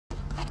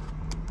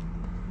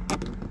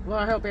Well,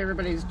 I hope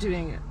everybody's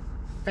doing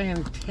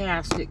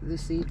fantastic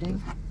this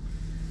evening.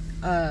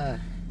 I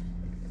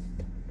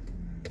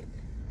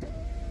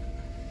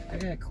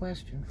got a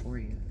question for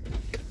you.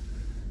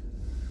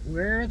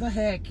 Where the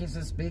heck is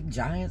this big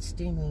giant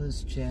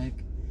stimulus check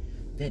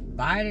that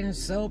Biden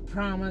so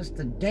promised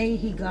the day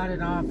he got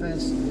in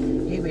office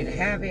he would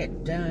have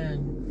it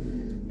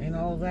done and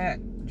all that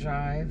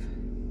jive?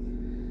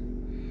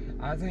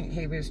 I think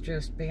he was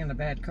just being a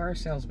bad car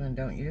salesman,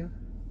 don't you?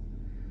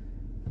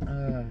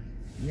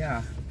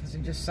 Yeah, because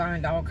he just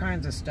signed all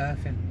kinds of stuff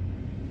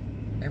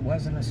and it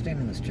wasn't a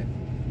stimulus check.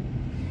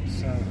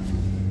 So,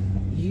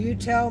 you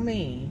tell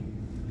me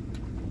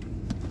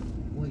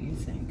what you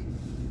think.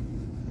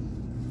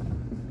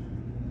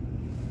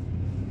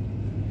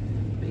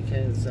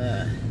 Because,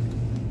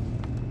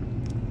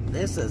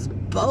 this is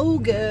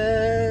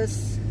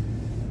bogus.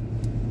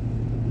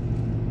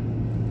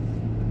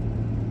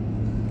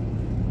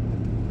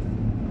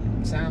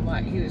 Sounded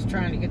like he was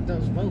trying to get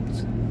those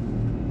votes.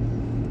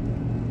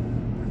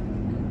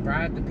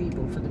 Bribe the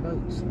people for the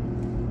votes.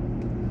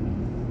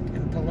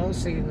 And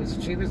Pelosi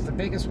was the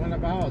biggest one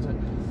of all.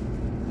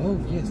 Oh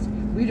yes,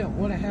 we don't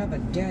want to have a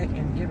debt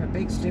and give a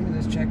big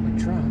stimulus check with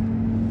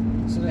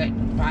Trump so that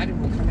Biden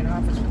will come in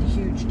office with a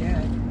huge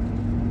debt.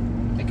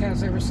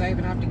 Because they were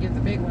saving up to get the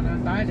big one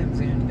on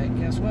Biden's end, but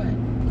guess what?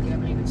 We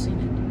haven't even seen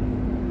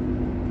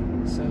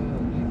it. So,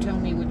 you tell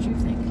me what you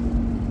think.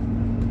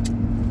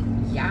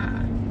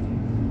 Yeah.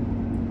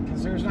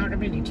 Because there's not going to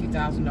be any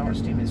 $2,000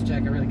 stimulus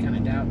check. I really kind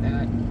of doubt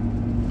that.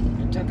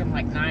 It took them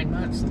like 9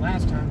 months the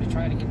last time to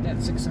try to get that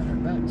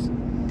 $600 bucks.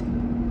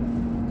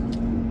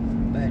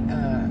 But,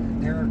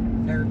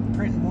 they're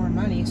printing more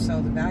money,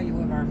 so the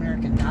value of our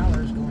American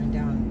dollar is going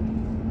down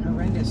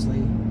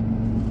horrendously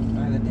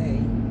by the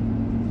day.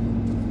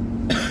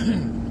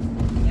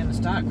 And the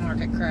stock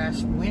market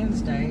crashed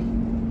Wednesday,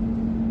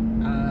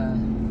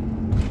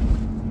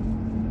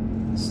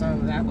 so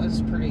that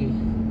was pretty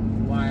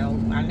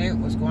wild. I knew it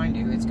was going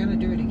to. It's going to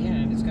do it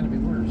again, and it's going to be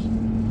worse.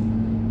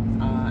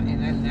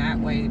 And then that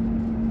way,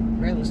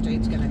 real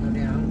estate's going to go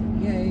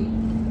down. Yay!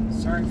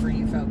 Sorry for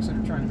you folks that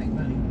are trying to make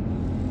money.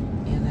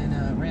 And then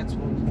rents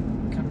will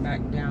come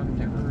back down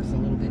to earth a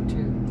little bit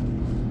too.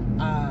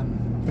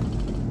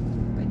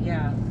 But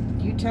yeah,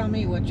 you tell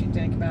me what you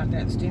think about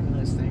that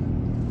stimulus thing.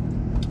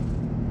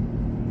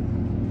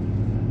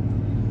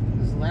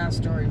 Last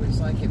story was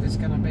like it was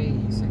going to be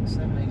 6,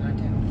 7, 8, 9,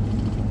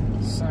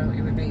 10. So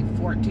it would be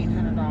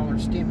 $1,400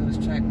 stimulus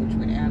check, which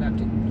would add up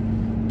to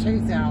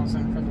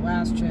 $2,000 for the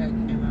last check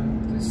and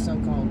then this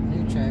so-called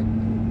new check.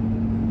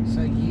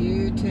 So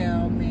you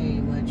tell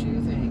me what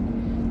you think.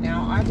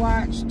 Now I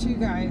watched two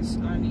guys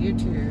on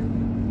YouTube,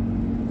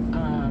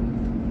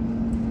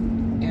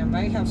 and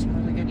they have some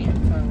really good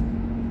info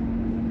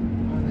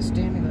on the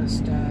stimulus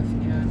stuff.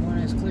 And one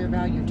is Clear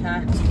Value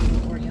Tax,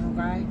 the Oriental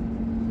guy.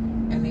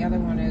 And the other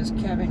one is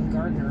Kevin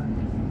Gardner.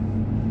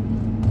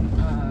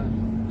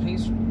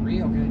 He's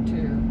real good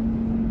too.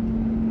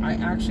 I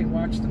actually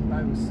watched them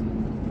both.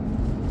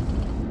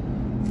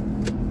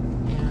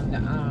 And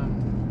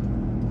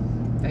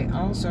they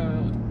also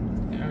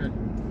are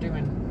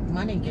doing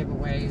money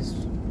giveaways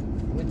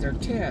with their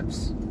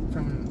tips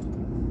from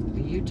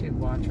the YouTube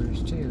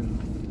watchers too.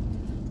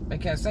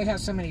 Because they have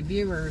so many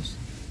viewers,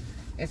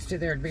 it's to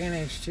their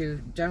advantage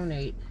to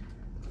donate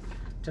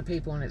to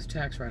people and it's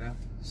tax write-off.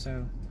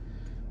 So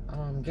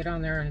get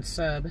on there and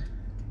sub,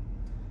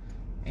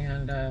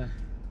 and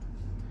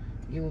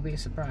you will be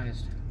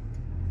surprised.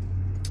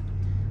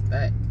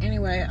 But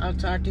anyway, I'll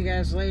talk to you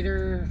guys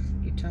later.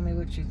 You tell me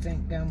what you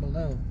think down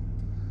below.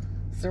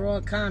 Throw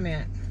a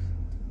comment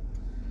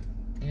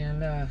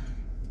and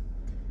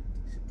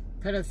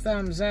put a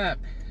thumbs up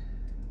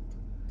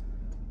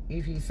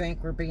if you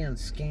think we're being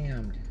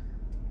scammed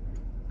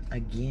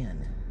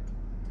again,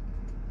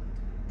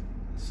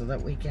 so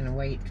that we can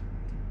wait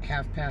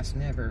half past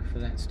never for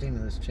that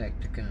stimulus check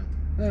to come.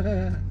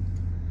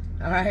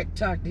 Alright,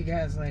 talk to you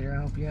guys later. I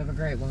hope you have a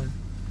great one.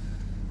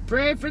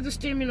 Pray for the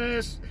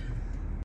stimulus.